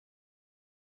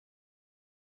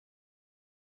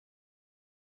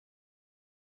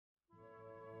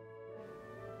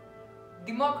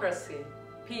democracy,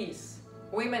 peace,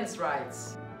 women's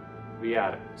rights. We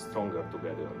are stronger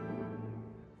together.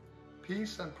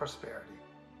 Peace and prosperity.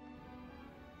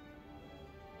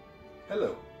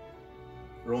 Hello.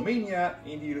 Romania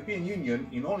in the European Union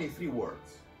in only 3 words.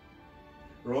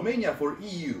 Romania for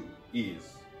EU is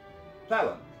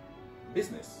talent,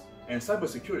 business, and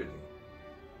cybersecurity.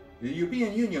 The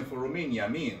European Union for Romania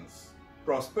means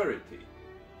prosperity,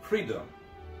 freedom,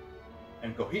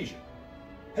 and cohesion.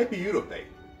 Happy Europe Day!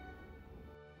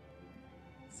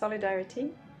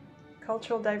 Solidarity,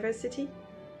 cultural diversity,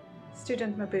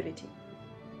 student mobility.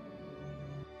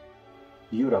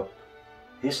 Europe,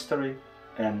 history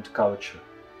and culture.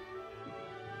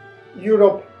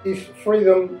 Europe is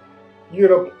freedom,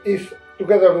 Europe is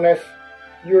togetherness,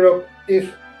 Europe is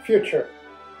future.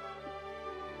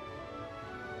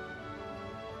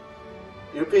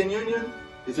 European Union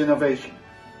is innovation.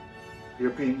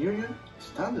 European Union is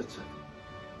standard setting.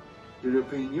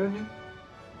 European Union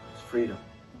is freedom.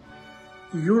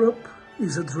 Europe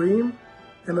is a dream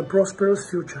and a prosperous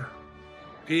future.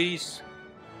 Peace,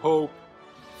 hope,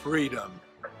 freedom.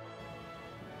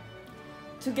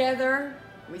 Together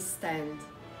we stand.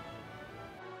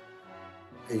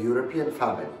 A European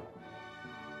family.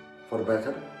 For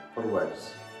better, for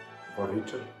worse. For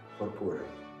richer, for poorer.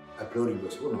 A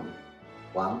pluribus unum.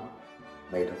 One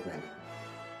made of many.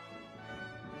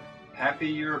 Happy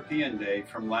European Day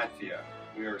from Latvia.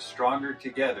 We are stronger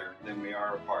together than we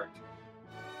are apart.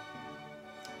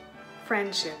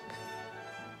 Friendship,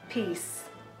 peace,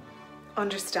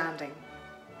 understanding.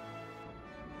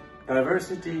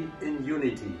 Diversity in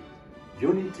unity,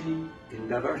 unity in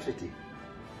diversity.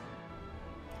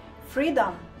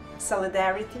 Freedom,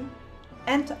 solidarity,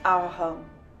 and our home.